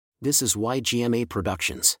This is YGMA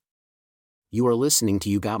Productions. You are listening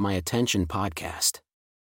to You Got My Attention podcast.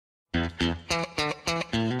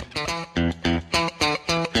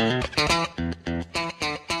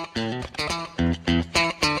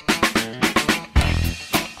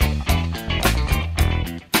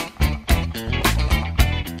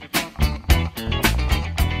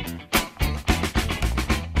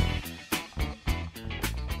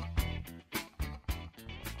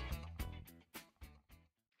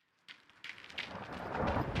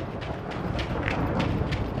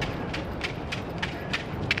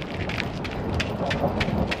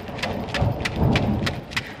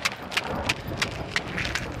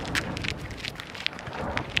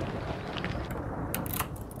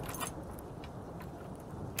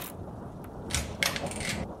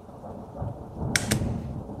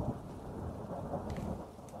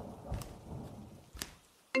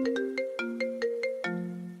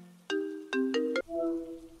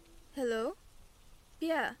 Hello?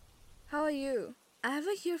 Pia, how are you? I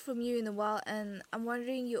haven't heard from you in a while and I'm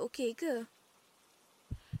wondering you okay ke?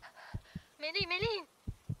 Melin.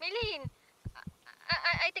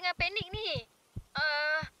 I tengah panik ni.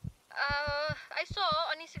 I saw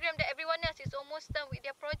on Instagram that everyone else is almost done with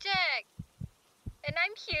their project. And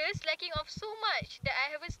I'm here slacking off so much that I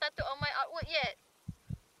haven't started on my artwork yet.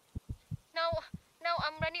 Now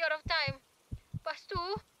I'm running out of time. Lepas tu,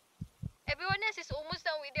 everyone else is almost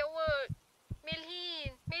done with their work.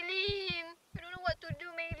 Melin. I don't know what to do,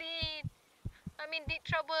 Melin. I'm in deep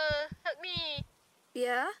trouble. Help me.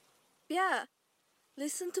 Pia,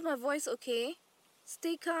 listen to my voice, okay?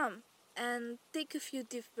 Stay calm and take a few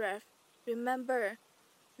deep breaths. Remember,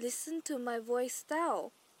 listen to my voice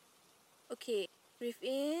style. Okay, breathe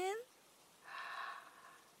in,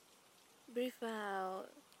 breathe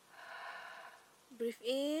out. Breathe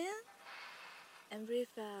in and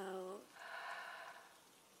breathe out.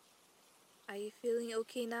 Are you feeling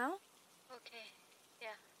okay now? Okay.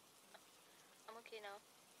 Yeah. I'm okay now.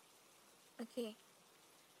 Okay,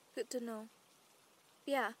 good to know.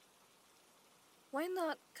 Pia, why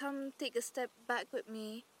not come take a step back with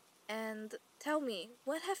me and tell me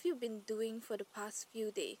what have you been doing for the past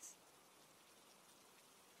few days?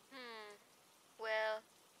 Well,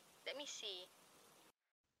 let me see.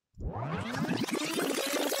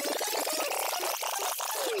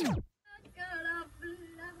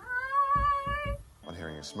 On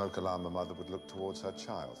hearing a smoke alarm, a mother would look towards her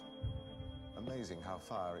child. Amazing how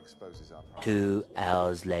fire exposes our pride. 2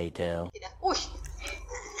 hours later.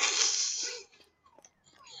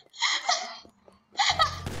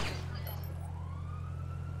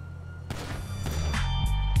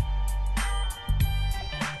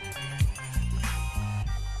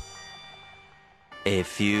 A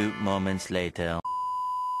few moments later.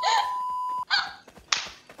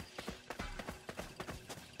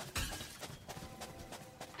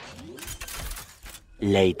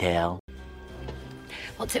 Later.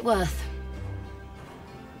 What's it worth?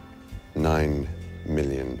 £9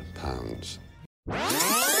 million. Well,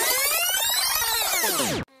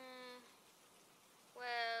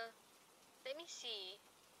 let me see.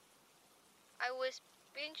 I was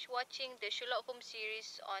binge watching the Sherlock Holmes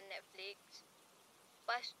series on Netflix.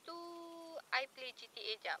 Lepas tu, I play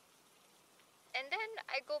GTA jap. And then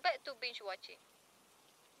I go back to binge watching.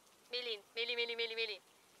 Melin.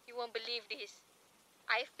 You won't believe this.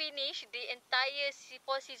 I finished the entire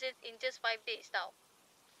 4 seasons in just 5 days now.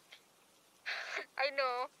 I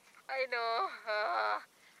know.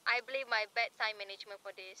 I blame my bad time management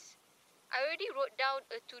for this. I already wrote down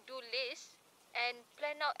a to-do list and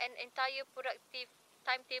planned out an entire productive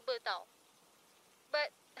timetable tau.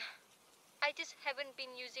 But I just haven't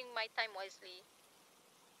been using my time wisely.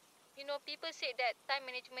 You know, people say that time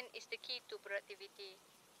management is the key to productivity.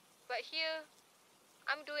 But here,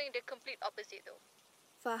 I'm doing the complete opposite though.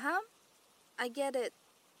 Faham? I get it.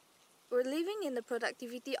 We're living in a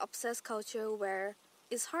productivity-obsessed culture where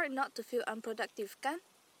it's hard not to feel unproductive, kan?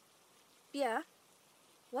 Pia,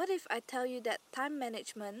 what if I tell you that time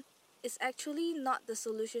management is actually not the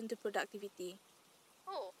solution to productivity?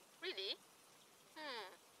 Oh, really?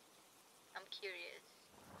 I'm curious.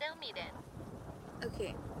 Tell me then.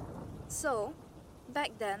 Okay, so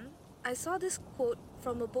back then, I saw this quote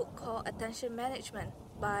from a book called Attention Management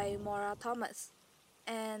by Maura Thomas,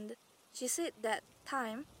 and she said that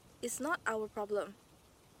time is not our problem.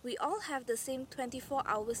 We all have the same 24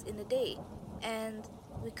 hours in a day, and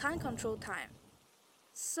we can't control time.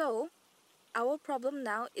 So, our problem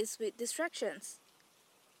now is with distractions.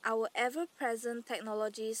 Our ever-present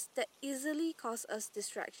technologies that easily cause us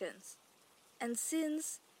distractions. And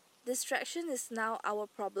since distraction is now our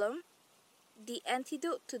problem, the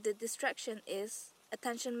antidote to the distraction is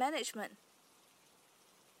attention management.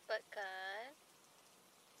 But kan,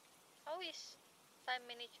 how is time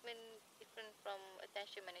management different from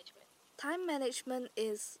attention management? Time management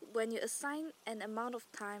is when you assign an amount of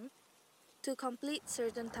time to complete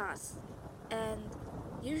certain tasks, and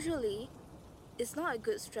usually it's not a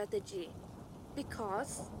good strategy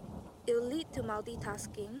because it will lead to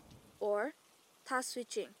multitasking or task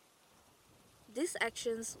switching. These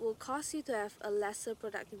actions will cause you to have a lesser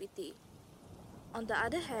productivity. On the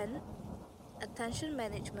other hand, attention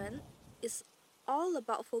management is all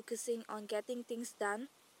about focusing on getting things done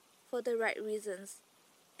for the right reasons,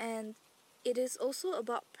 and it is also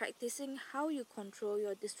about practicing how you control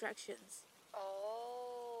your distractions.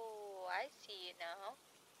 Oh, I see now.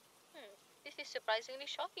 This is surprisingly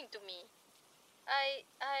shocking to me.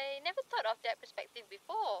 I never thought of that perspective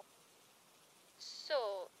before.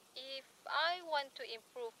 So, if I want to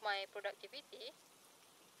improve my productivity,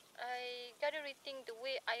 I gotta rethink the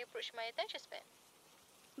way I approach my attention span.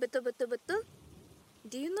 Betul betul betul.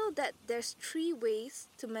 Do you know that there's 3 ways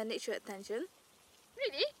to manage your attention?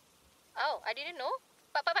 Really? Oh, I didn't know.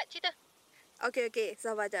 Pak, cerita. Okay,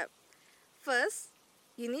 sabar jap. First,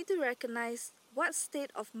 you need to recognize what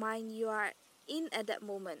state of mind you are in at that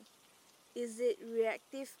moment. Is it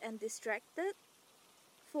reactive and distracted?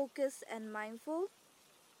 Focused and mindful?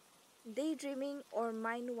 Daydreaming or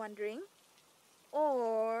mind wandering?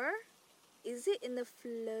 Or is it in the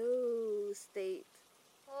flow state?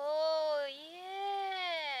 Oh,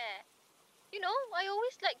 yeah. You know, I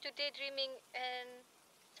always like to daydreaming and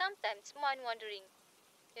sometimes mind wandering.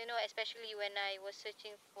 You know, especially when I was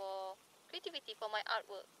searching for creativity for my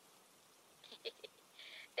artwork.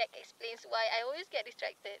 That explains why I always get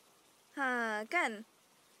distracted. Kan?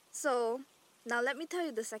 So, now let me tell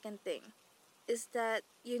you the second thing. Is that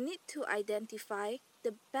you need to identify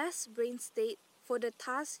the best brain state for the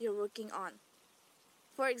task you're working on.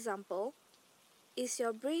 For example, is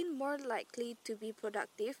your brain more likely to be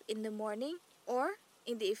productive in the morning or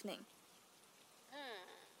in the evening?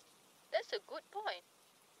 That's a good point.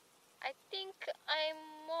 I think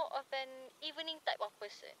I'm more of an evening type of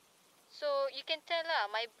person. So you can tell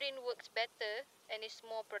lah, my brain works better and is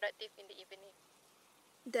more productive in the evening.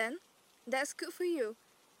 Then, that's good for you.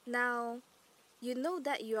 Now, you know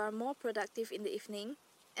that you are more productive in the evening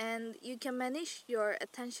and you can manage your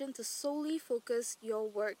attention to solely focus your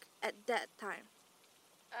work at that time.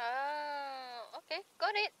 Okay,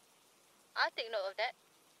 got it. I'll take note of that.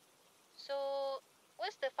 So,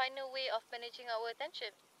 what's the final way of managing our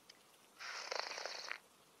attention?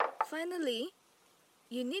 Finally,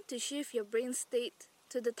 you need to shift your brain state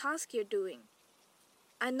to the task you're doing.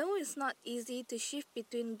 I know it's not easy to shift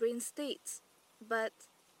between brain states, but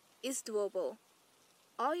it's doable.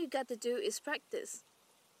 All you got to do is practice.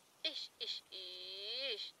 Ish.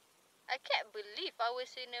 I can't believe I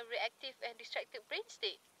was in a reactive and distracted brain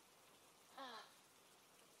state.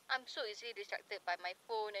 I'm so easily distracted by my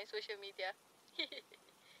phone and social media.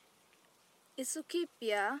 It's okay,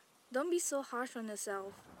 Pia. Don't be so harsh on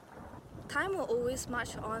yourself. Time will always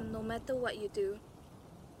march on no matter what you do.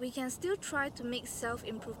 We can still try to make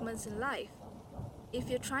self-improvements in life. If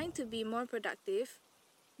you're trying to be more productive,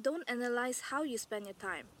 don't analyze how you spend your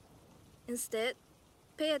time. Instead,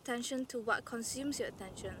 pay attention to what consumes your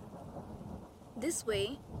attention. This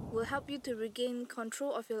way will help you to regain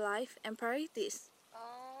control of your life and priorities.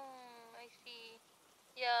 Oh, I see.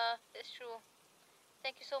 Yeah, that's true.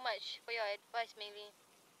 Thank you so much for your advice, Meili.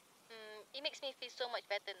 It makes me feel so much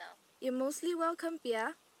better now. You're mostly welcome,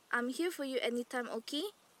 Pia. I'm here for you anytime, okay?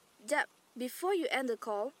 Jap, before you end the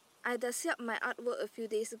call, I dah siap my artwork a few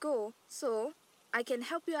days ago, so I can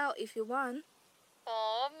help you out if you want.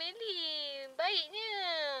 Oh, Meili,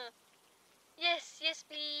 baiknya. Yes,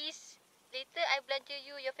 please. Later, I belanja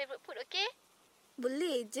you your favourite food, okay?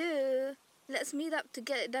 Boleh je. Let's meet up to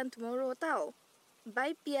get it done tomorrow tau.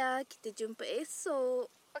 Bye, Pia. Kita jumpa esok.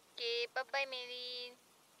 Okay, bye-bye, Meili.